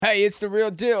Hey, it's the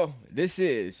real deal. This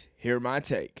is Hear My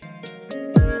Take.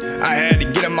 I had to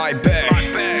get in my bag.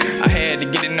 I had to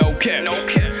get in no cap.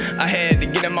 I had to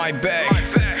get in my bag.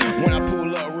 When I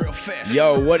pull up real fast.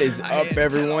 Yo, what is up,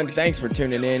 everyone? Thanks for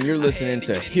tuning in. You're listening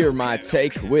to Hear My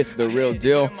Take with the real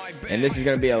deal. And this is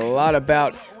going to be a lot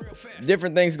about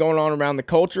different things going on around the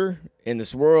culture, in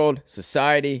this world,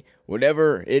 society,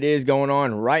 whatever it is going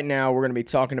on right now. We're going to be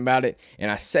talking about it.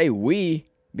 And I say we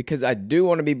because I do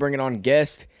want to be bringing on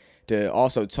guests to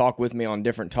also talk with me on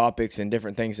different topics and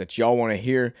different things that y'all want to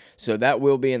hear. So that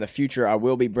will be in the future. I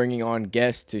will be bringing on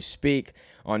guests to speak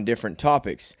on different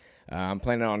topics. I'm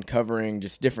planning on covering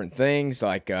just different things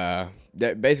like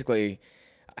basically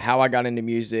how I got into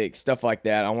music, stuff like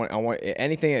that. I want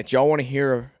anything that y'all want to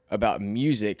hear about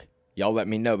music, y'all let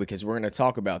me know because we're going to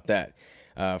talk about that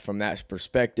from that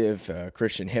perspective,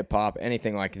 Christian hip hop,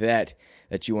 anything like that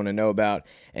you want to know about.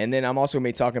 And then I'm also going to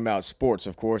be talking about sports,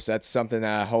 of course. That's something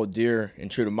that I hold dear and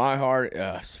true to my heart.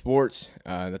 Sports,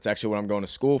 that's actually what I'm going to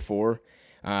school for.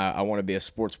 I want to be a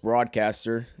sports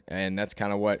broadcaster, and that's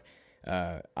kind of what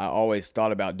I always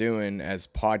thought about doing as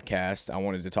podcast. I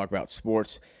wanted to talk about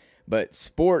sports, but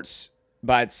sports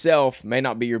by itself may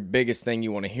not be your biggest thing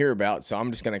you want to hear about, so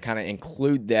I'm just going to kind of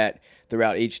include that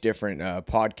throughout each different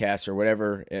podcast or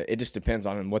whatever. It just depends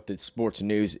on what the sports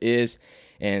news is.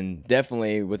 And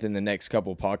definitely within the next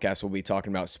couple of podcasts, we'll be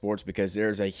talking about sports because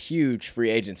there's a huge free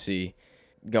agency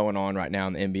going on right now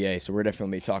in the NBA. So we're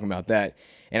definitely be talking about that.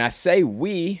 And I say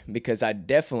we because I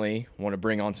definitely want to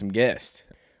bring on some guests,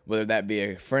 whether that be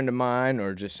a friend of mine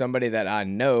or just somebody that I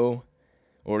know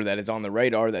or that is on the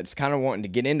radar that's kind of wanting to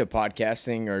get into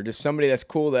podcasting, or just somebody that's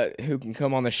cool who can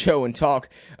come on the show and talk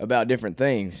about different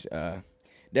things.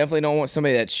 Definitely don't want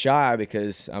somebody that's shy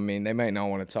because, I mean, they may not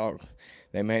want to talk.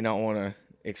 They may not want to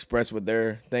express what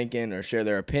they're thinking or share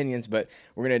their opinions, but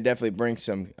we're going to definitely bring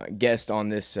some guests on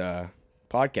this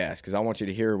podcast because I want you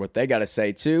to hear what they got to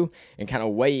say too and kind of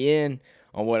weigh in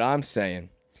on what I'm saying.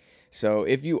 So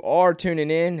if you are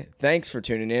tuning in, thanks for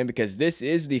tuning in because this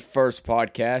is the first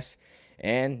podcast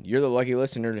and you're the lucky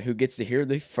listener who gets to hear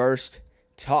the first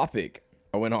topic.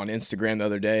 I went on Instagram the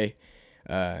other day,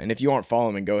 and if you aren't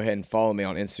following me, go ahead and follow me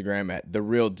on Instagram at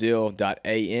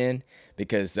therealdeal.an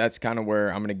because that's kind of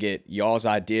where I'm going to get y'all's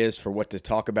ideas for what to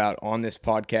talk about on this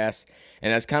podcast,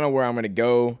 and that's kind of where I'm going to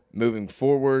go moving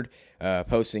forward,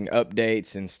 posting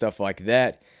updates and stuff like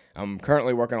that. I'm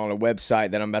currently working on a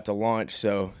website that I'm about to launch,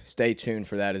 so stay tuned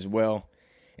for that as well.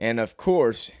 And of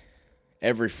course,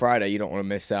 every Friday you don't want to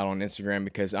miss out on Instagram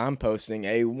because I'm posting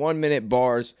a 1 Minute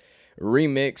Bars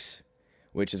remix,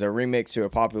 which is a remix to a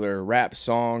popular rap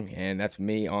song, and that's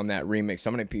me on that remix.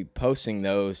 I'm going to be posting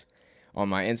those on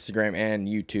my Instagram and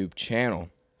YouTube channel.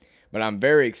 But I'm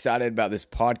very excited about this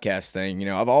podcast thing. You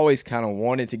know, I've always kind of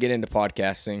wanted to get into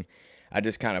podcasting. I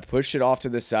just kind of pushed it off to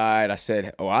the side. I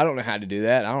said, I don't know how to do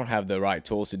that. I don't have the right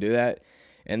tools to do that.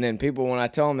 And then people, when I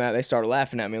tell them that, they start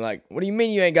laughing at me like, what do you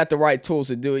mean you ain't got the right tools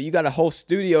to do it? You got a whole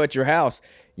studio at your house.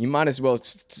 You might as well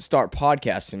start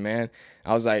podcasting, man.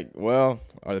 I was like, well,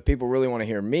 are the people really want to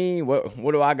hear me? What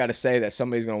do I got to say that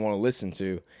somebody's going to want to listen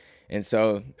to? And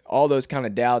so all those kind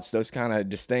of doubts, those kind of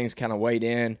just things kind of weighed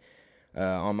in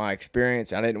on my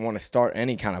experience. I didn't want to start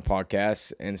any kind of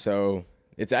podcast. And so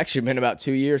it's actually been about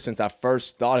 2 years since I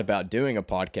first thought about doing a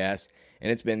podcast.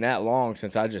 And it's been that long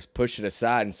since I just pushed it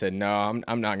aside and said, no,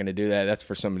 I'm not going to do that. That's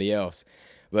for somebody else.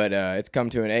 But it's come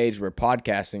to an age where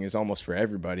podcasting is almost for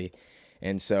everybody.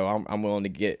 And so I'm willing to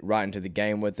get right into the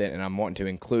game with it. And I'm wanting to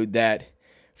include that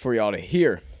for y'all to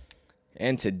hear.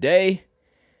 And today,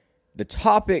 the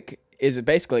topic is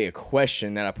basically a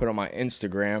question that I put on my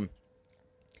Instagram.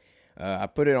 I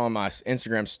put it on my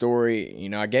Instagram story. You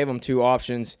know, I gave them two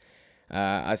options.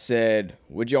 I said,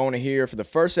 would y'all want to hear for the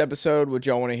first episode, would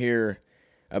y'all want to hear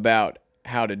about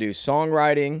how to do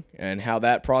songwriting and how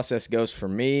that process goes for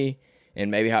me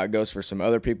and maybe how it goes for some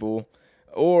other people?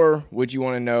 Or would you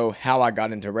want to know how I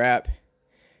got into rap?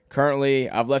 Currently,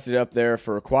 I've left it up there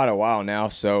for quite a while now,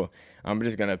 so I'm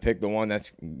just going to pick the one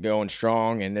that's going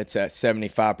strong, and it's at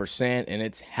 75%, and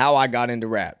it's how I got into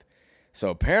rap. So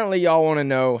apparently y'all want to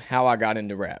know how I got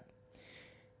into rap.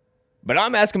 But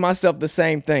I'm asking myself the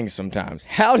same thing sometimes.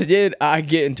 How did I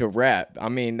get into rap? I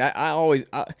mean,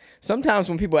 sometimes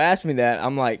when people ask me that,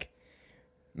 I'm like,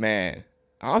 man,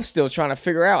 I'm still trying to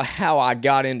figure out how I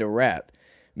got into rap.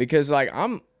 Because like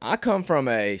I come from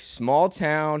a small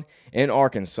town in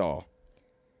Arkansas.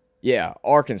 Yeah,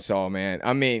 Arkansas, man.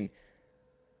 I mean,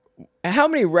 how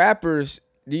many rappers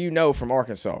do you know from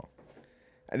Arkansas?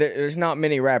 There's not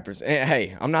many rappers. And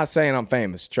hey, I'm not saying I'm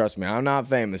famous. Trust me, I'm not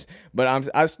famous. But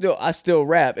I still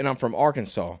rap, and I'm from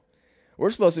Arkansas. we're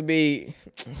supposed to be,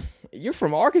 you're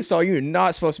from Arkansas, you're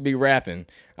not supposed to be rapping.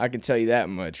 I can tell you that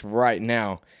much right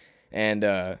now.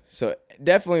 And so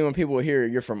definitely when people hear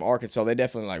you're from Arkansas, they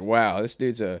definitely like, wow, this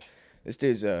dude's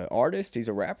a artist. He's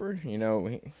a rapper. You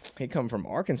know, he come from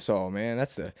Arkansas, man.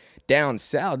 That's the down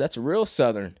south. That's real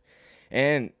southern.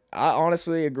 And I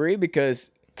honestly agree,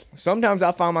 because sometimes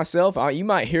I find myself, you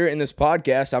might hear it in this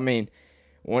podcast. I mean,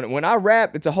 when I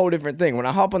rap, it's a whole different thing. When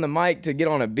I hop on the mic to get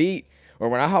on a beat, or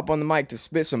when I hop on the mic to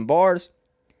spit some bars,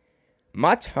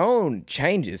 my tone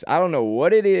changes. I don't know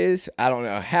what it is. I don't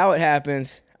know how it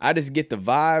happens. I just get the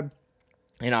vibe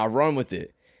and I run with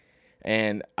it.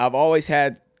 And I've always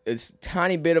had this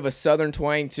tiny bit of a southern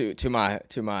twang to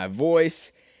my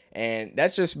voice, and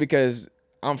that's just because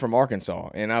I'm from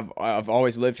Arkansas and I've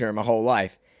always lived here my whole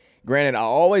life. Granted, I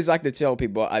always like to tell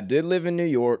people I did live in New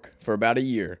York for about a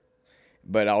year,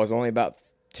 but I was only about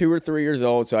 2 or 3 years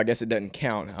old, so I guess it doesn't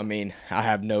count. I mean, I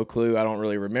have no clue. I don't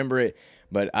really remember it,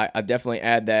 but I definitely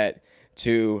add that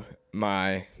to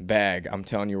my bag. I'm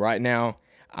telling you right now,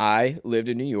 I lived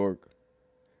in New York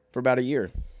for about a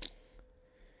year.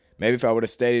 Maybe if I would have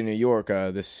stayed in New York,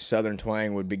 this southern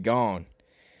twang would be gone.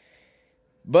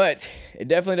 But it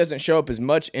definitely doesn't show up as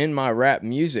much in my rap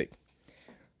music.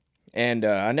 And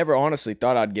I never honestly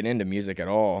thought I'd get into music at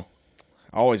all.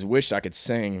 I always wished I could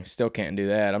sing. Still can't do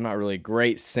that. I'm not really a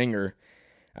great singer.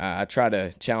 I try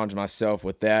to challenge myself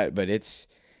with that, but it's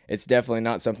definitely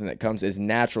not something that comes as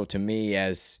natural to me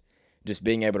as just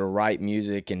being able to write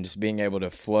music and just being able to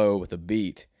flow with a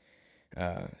beat.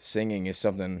 Singing is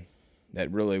something that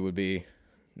really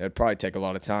that'd probably take a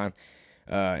lot of time.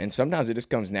 And sometimes it just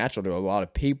comes natural to a lot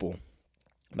of people,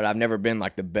 but I've never been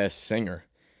like the best singer.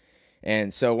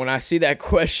 And so when I see that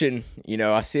question, you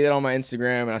know, I see that on my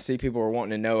Instagram and I see people are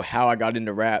wanting to know how I got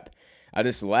into rap, I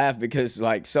just laugh because,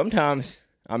 like, sometimes,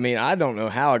 I mean, I don't know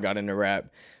how I got into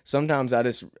rap. Sometimes I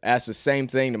just ask the same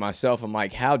thing to myself. I'm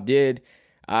like, how did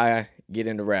I get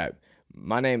into rap?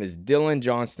 My name is Dylan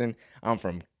Johnston. I'm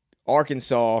from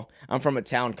Arkansas. I'm from a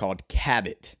town called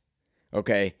Cabot.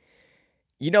 Okay.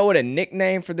 You know what a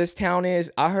nickname for this town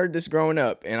is? I heard this growing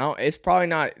up, and it's probably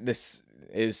not this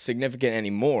is significant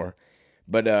anymore.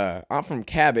 But I'm from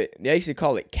Cabot. They used to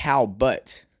call it Cow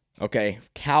Butt. Okay,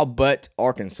 Cow Butt,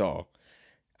 Arkansas.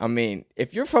 I mean,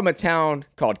 if you're from a town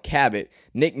called Cabot,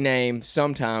 nicknamed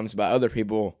sometimes by other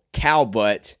people Cow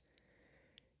Butt,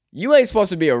 you ain't supposed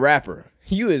to be a rapper.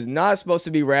 You is not supposed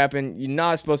to be rapping. You're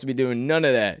not supposed to be doing none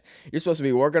of that. You're supposed to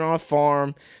be working on a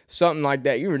farm, something like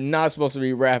that. You are not supposed to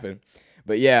be rapping.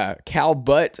 But yeah, Cow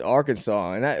Butt,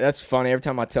 Arkansas. And that's funny. Every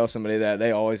time I tell somebody that,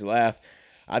 they always laugh.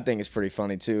 I think it's pretty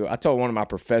funny too. I told one of my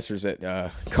professors at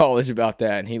college about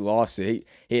that, and he lost it.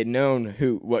 He had known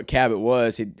what Cabot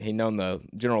was. He'd known the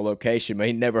general location, but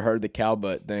he never heard the cow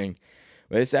butt thing.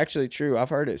 But it's actually true.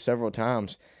 I've heard it several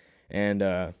times, and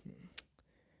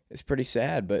it's pretty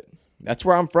sad. But that's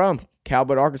where I'm from, Cow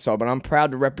Butt, Arkansas. But I'm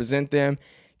proud to represent them,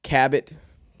 Cabot,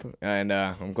 and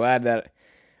I'm glad that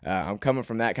I'm coming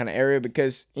from that kind of area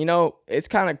because, you know, it's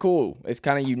kind of cool. It's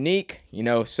kind of unique. You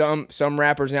know, some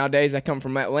rappers nowadays that come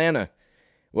from Atlanta.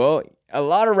 Well, a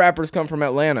lot of rappers come from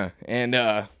Atlanta, and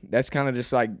that's kind of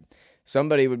just like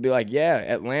somebody would be like, yeah,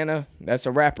 Atlanta, that's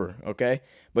a rapper, okay?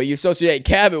 But you associate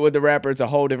Cabot with the rapper, it's a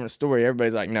whole different story.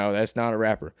 Everybody's like, no, that's not a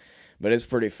rapper. But it's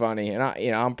pretty funny, and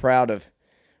I'm proud of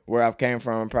where I've came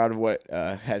from. I'm proud of what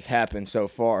has happened so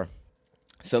far.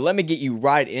 So let me get you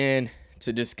right in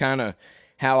to just kind of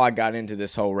how I got into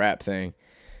this whole rap thing.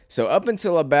 So up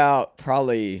until about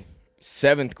probably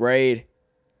 7th grade,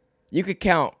 you could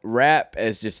count rap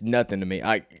as just nothing to me.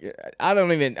 I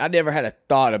never had a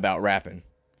thought about rapping.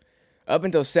 Up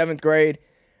until 7th grade,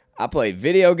 I played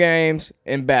video games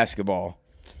and basketball.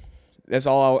 That's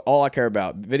all I care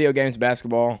about. Video games,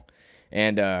 basketball,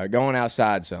 and going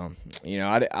outside some. You know,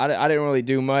 I didn't really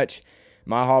do much.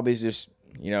 My hobbies just,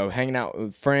 you know, hanging out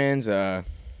with friends,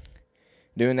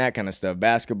 doing that kind of stuff,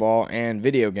 basketball and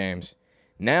video games.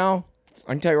 Now,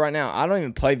 I can tell you right now, I don't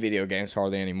even play video games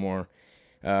hardly anymore.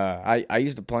 I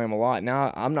used to play them a lot.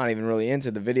 Now, I'm not even really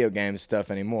into the video game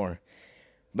stuff anymore.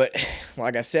 But,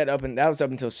 like I said, that was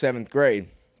up until 7th grade.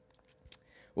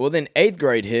 Well, then 8th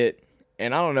grade hit,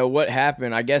 and I don't know what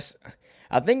happened. I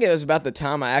think it was about the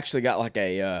time I actually got like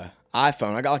a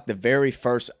iPhone. I got like the very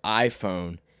first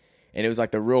iPhone, and it was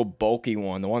like the real bulky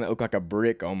one, the one that looked like a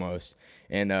brick almost.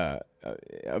 And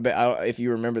if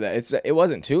you remember that, it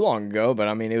wasn't too long ago, but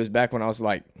I mean, it was back when I was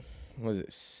like, was it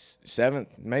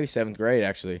 7th grade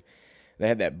actually. They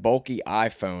had that bulky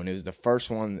iPhone. It was the first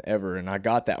one ever, and I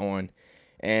got that one.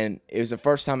 And it was the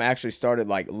first time I actually started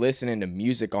like listening to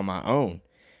music on my own.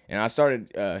 And I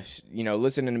started,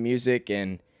 listening to music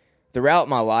and throughout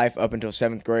my life up until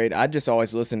 7th grade, I just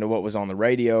always listened to what was on the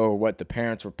radio or what the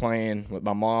parents were playing, what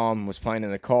my mom was playing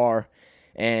in the car.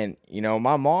 And,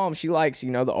 my mom, she likes,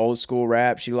 the old school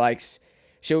rap.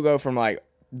 She'll go from like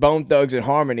Bone Thugs and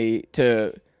Harmony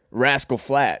to Rascal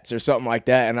Flatts or something like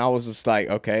that. And I was just like,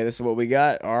 okay, this is what we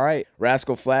got. All right,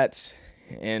 Rascal Flatts.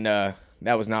 And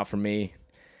that was not for me.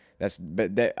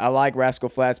 I like Rascal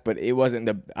Flatts, but it wasn't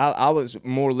I was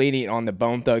more lenient on the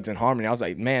Bone Thugs and Harmony. I was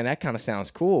like, man, that kind of sounds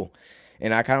cool.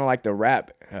 And I kind of like the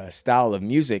rap style of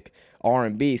music,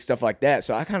 R&B, stuff like that.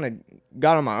 So I kind of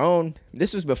got on my own.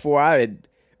 This was before I had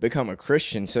become a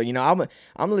Christian. So,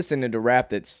 I'm listening to rap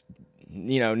that's,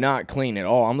 not clean at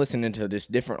all. I'm listening to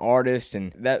just different artists,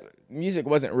 and that music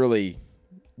wasn't really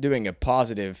doing a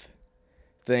positive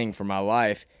thing for my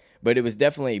life. But it was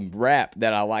definitely rap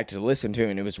that I liked to listen to,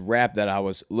 and it was rap that I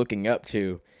was looking up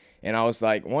to. And I was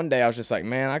like, one day I was just like,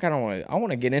 man, I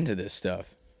want to get into this stuff.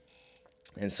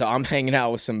 And so I'm hanging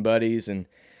out with some buddies, and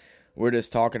we're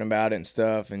just talking about it and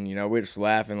stuff. And, we're just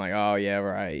laughing like, oh, yeah,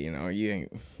 right. You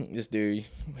ain't, this dude,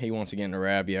 he wants to get into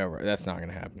rap. Yeah, right. That's not going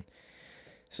to happen.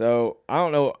 So I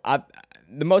don't know.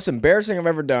 The most embarrassing I've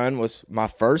ever done was my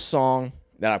first song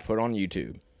that I put on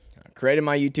YouTube. Created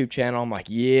my YouTube channel. I'm like,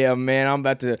 yeah, man, I'm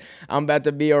about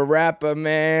to be a rapper,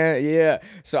 man. Yeah.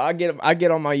 So I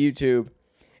get on my YouTube,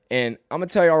 and I'm gonna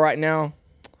tell y'all right now,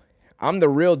 I'm the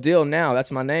real deal now. That's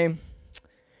my name.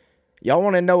 Y'all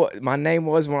want to know what my name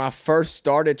was when I first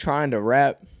started trying to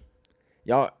rap?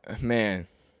 Y'all, man,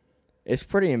 it's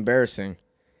pretty embarrassing.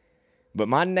 But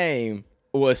my name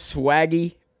was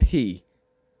Swaggy P.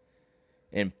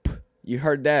 And you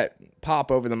heard that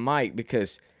pop over the mic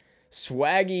because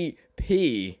Swaggy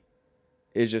P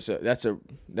is just that's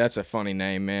a funny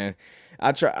name, man.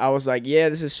 I was like, yeah,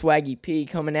 this is Swaggy P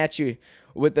coming at you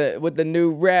with the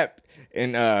new rap.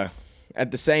 And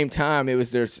at the same time, it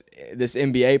was this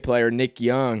NBA player, Nick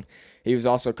Young. He was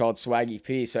also called Swaggy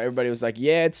P. So everybody was like,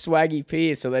 yeah, it's Swaggy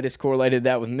P. So they just correlated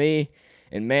that with me.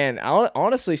 And man,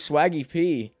 honestly, Swaggy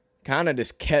P kind of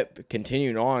just kept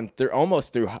continuing on through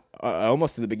almost to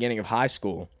the beginning of high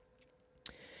school.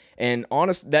 And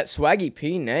that Swaggy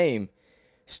P name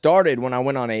started when I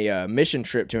went on a mission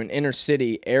trip to an inner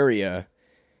city area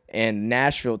in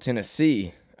Nashville,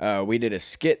 Tennessee. We did a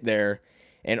skit there,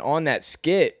 and on that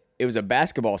skit, it was a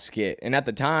basketball skit. And at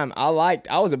the time, I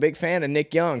was a big fan of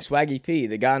Nick Young, Swaggy P,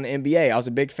 the guy in the NBA. I was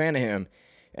a big fan of him.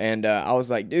 And I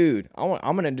was like, dude, I'm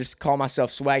going to just call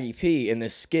myself Swaggy P in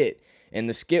this skit. And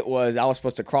the skit was I was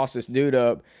supposed to cross this dude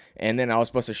up, and then I was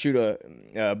supposed to shoot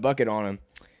a bucket on him.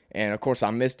 And, of course,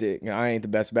 I missed it. I ain't the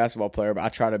best basketball player, but I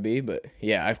try to be. But,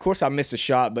 yeah, of course I missed a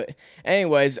shot. But,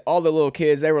 anyways, all the little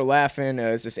kids, they were laughing.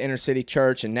 It's this inner city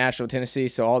church in Nashville, Tennessee,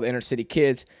 so all the inner city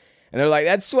kids. And they're like,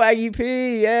 that's Swaggy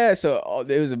P, yeah. So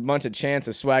there was a bunch of chants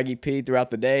of Swaggy P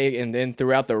throughout the day. And then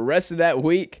throughout the rest of that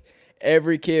week,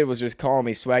 every kid was just calling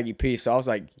me Swaggy P. So I was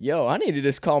like, yo, I need to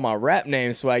just call my rap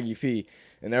name Swaggy P.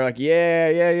 And they're like,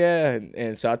 yeah.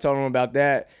 And so I told them about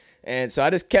that. And so I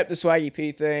just kept the Swaggy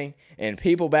P thing, and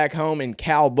people back home in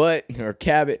Cabot,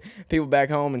 people back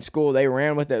home in school, they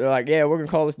ran with it. They're like, yeah, we're going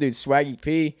to call this dude Swaggy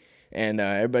P. And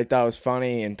everybody thought it was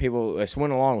funny, and people just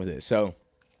went along with it. So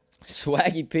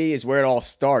Swaggy P is where it all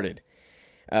started.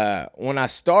 When I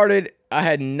started, I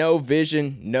had no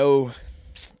vision, no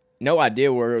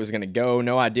idea where it was going to go,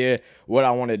 no idea what I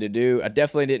wanted to do. I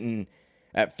definitely didn't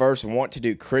at first want to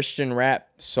do Christian rap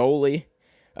solely.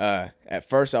 At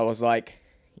first I was like,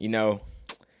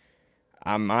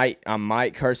 I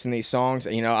might curse in these songs.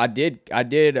 I did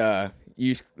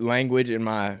use language in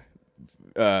my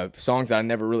songs that I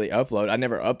never really uploaded. I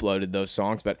never uploaded those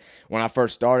songs, but when I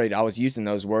first started, I was using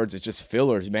those words as just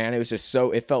fillers, man. It was just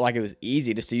it felt like it was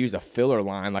easy just to use a filler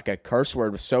line, like a curse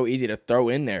word was so easy to throw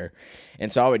in there.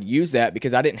 And so I would use that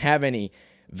because I didn't have any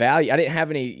value. I didn't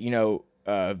have any,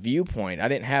 viewpoint. I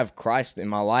didn't have Christ in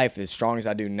my life as strong as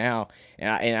I do now, and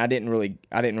I didn't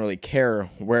really care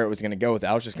where it was going to go with it.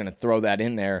 I was just going to throw that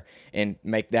in there and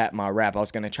make that my rap. I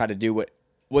was going to try to do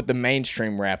what the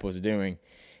mainstream rap was doing,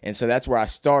 and so that's where I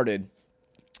started.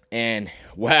 And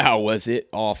wow, was it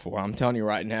awful! I'm telling you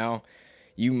right now,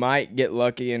 you might get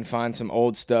lucky and find some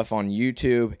old stuff on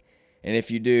YouTube, and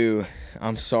if you do,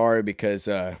 I'm sorry because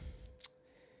it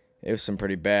was some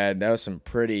pretty bad. That was some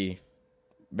pretty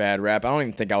bad rap. I don't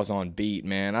even think I was on beat,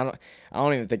 man. I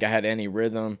don't even think I had any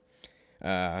rhythm.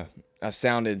 I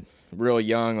sounded real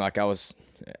young, like I was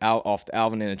out off the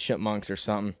Alvin and the Chipmunks or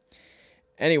something.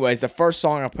 Anyways, the first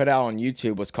song I put out on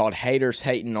YouTube was called Haters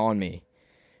Hating on Me.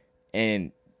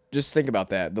 And just think about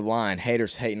that, the line,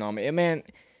 haters hating on me. And man,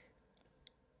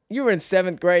 you were in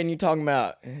 7th grade and you talking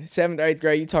about 7th or 8th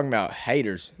grade, you talking about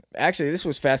haters. Actually, this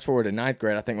was fast forward to 9th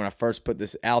grade. I think when I first put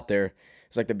this out there,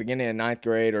 it's like the beginning of 9th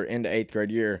grade or into 8th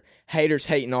grade year. Haters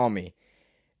hating on me.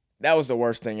 That was the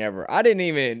worst thing ever. I didn't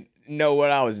even know what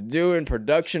I was doing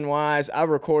production-wise. I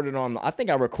think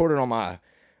I recorded on my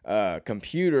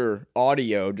computer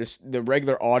audio, just the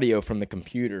regular audio from the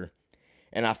computer.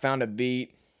 And I found a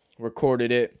beat,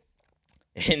 recorded it,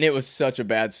 and it was such a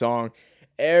bad song.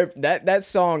 That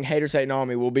song, Haters Hating On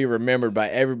Me, will be remembered by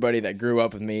everybody that grew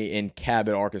up with me in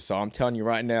Cabot, Arkansas. I'm telling you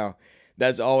right now,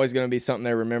 that's always going to be something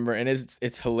they remember, and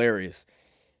it's hilarious.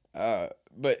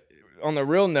 But on the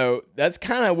real note, that's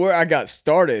kind of where I got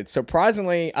started.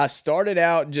 Surprisingly, I started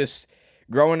out just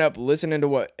growing up listening to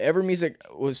whatever music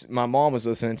was my mom was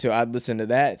listening to. I'd listen to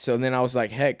that. So then I was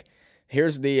like, heck,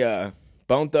 here's the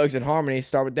Bone Thugs and Harmony.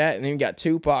 Start with that, and then you got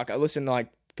Tupac. I listened to like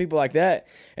people like that.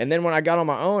 And then when I got on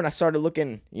my own, I started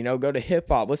looking, go to hip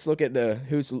hop. Let's look at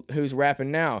who's rapping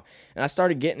now. And I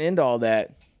started getting into all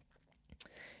that.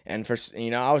 And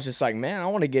I was just like, man, I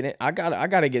want to get in. I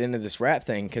got to get into this rap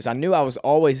thing, because I knew I was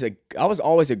always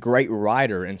a great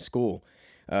writer in school.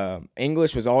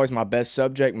 English was always my best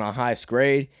subject, my highest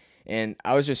grade, and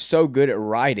I was just so good at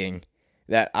writing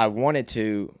that I wanted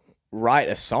to write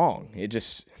a song. It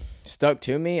just stuck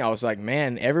to me. I was like,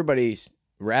 man, everybody's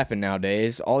rapping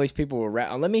nowadays. All these people were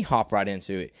rapping. Let me hop right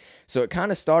into it. So it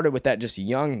kind of started with that just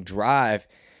young drive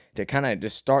to kind of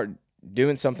just start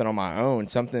doing something on my own,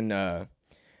 something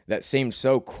that seemed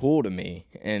so cool to me.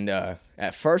 And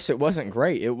at first it wasn't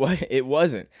great. It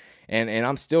wasn't. And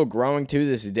I'm still growing to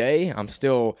this day. I'm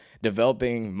still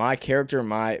developing my character,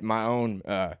 my own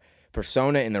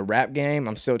persona in the rap game.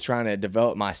 I'm still trying to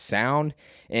develop my sound,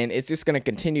 and it's just going to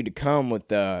continue to come with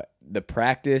the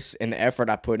practice and the effort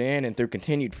I put in, and through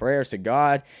continued prayers to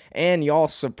God and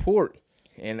y'all's support.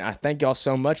 And I thank y'all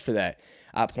so much for that.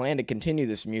 I plan to continue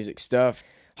this music stuff.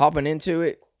 Hopping into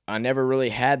it, I never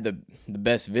really had the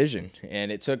best vision,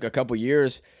 and it took a couple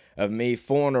years of me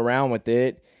fooling around with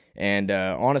it, and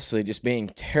honestly just being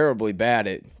terribly bad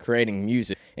at creating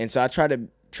music. And so I try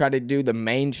to do the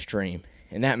mainstream,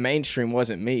 and that mainstream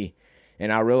wasn't me.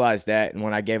 And I realized that, and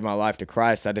when I gave my life to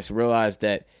Christ, I just realized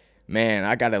that, man,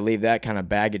 I got to leave that kind of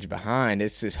baggage behind.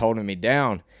 It's just holding me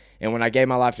down. And when I gave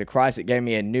my life to Christ, it gave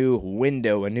me a new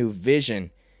window, a new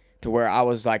vision, to where I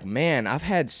was like, man, I've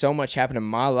had so much happen in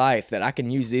my life that I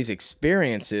can use these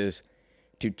experiences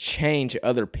to change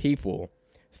other people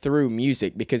through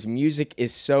music, because music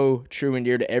is so true and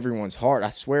dear to everyone's heart. I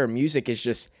swear, music is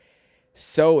just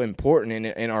so important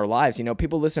in our lives.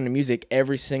 People listen to music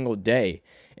every single day,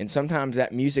 and sometimes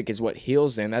that music is what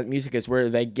heals them. That music is where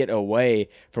they get away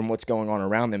from what's going on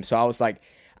around them. So I was like,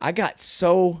 I got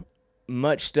so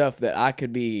much stuff that I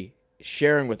could be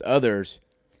sharing with others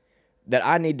that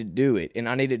I need to do it, and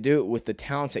I need to do it with the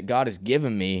talents that God has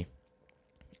given me,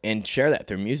 and share that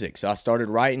through music. So I started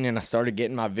writing, and I started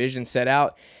getting my vision set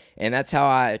out, and that's how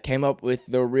I came up with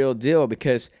The Real Deal,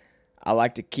 because I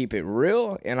like to keep it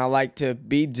real, and I like to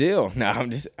be deal.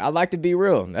 I like to be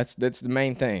real. That's the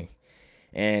main thing.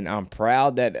 And I'm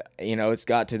proud that, it's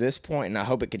got to this point, and I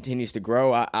hope it continues to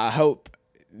grow. I hope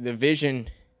the vision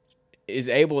is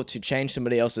able to change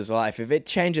somebody else's life. If it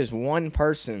changes one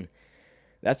person,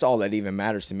 that's all that even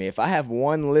matters to me. If I have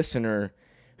one listener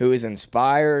who is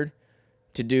inspired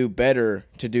to do better,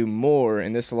 to do more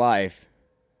in this life,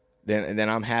 then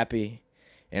I'm happy,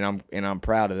 and I'm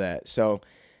proud of that. So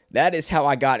that is how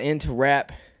I got into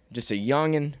rap. Just a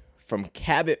youngin' from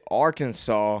Cabot,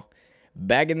 Arkansas,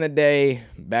 back in the day,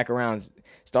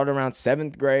 started around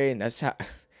 7th grade. That's how.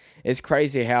 It's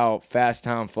crazy how fast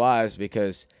time flies,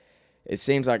 because it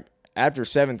seems like after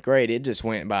 7th grade, it just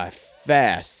went by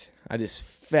fast.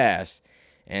 Fast.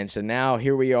 And so now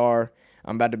here we are.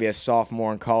 I'm about to be a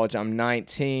sophomore in college. I'm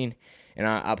 19, and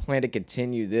I plan to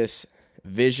continue this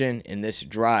vision and this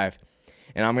drive.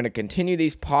 And I'm going to continue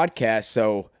these podcasts,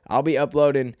 so I'll be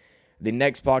uploading the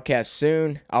next podcast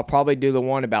soon. I'll probably do the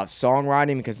one about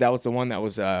songwriting, because that was the one that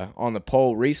was on the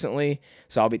poll recently.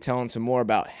 So I'll be telling some more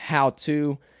about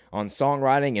how-to on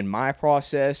songwriting and my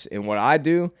process and what I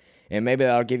do. And maybe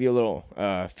that'll give you a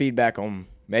little feedback on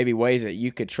maybe ways that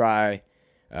you could try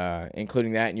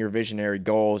including that in your visionary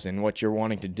goals and what you're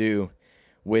wanting to do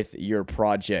with your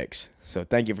projects. So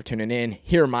thank you for tuning in.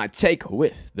 Hear my take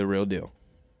with The Real Deal.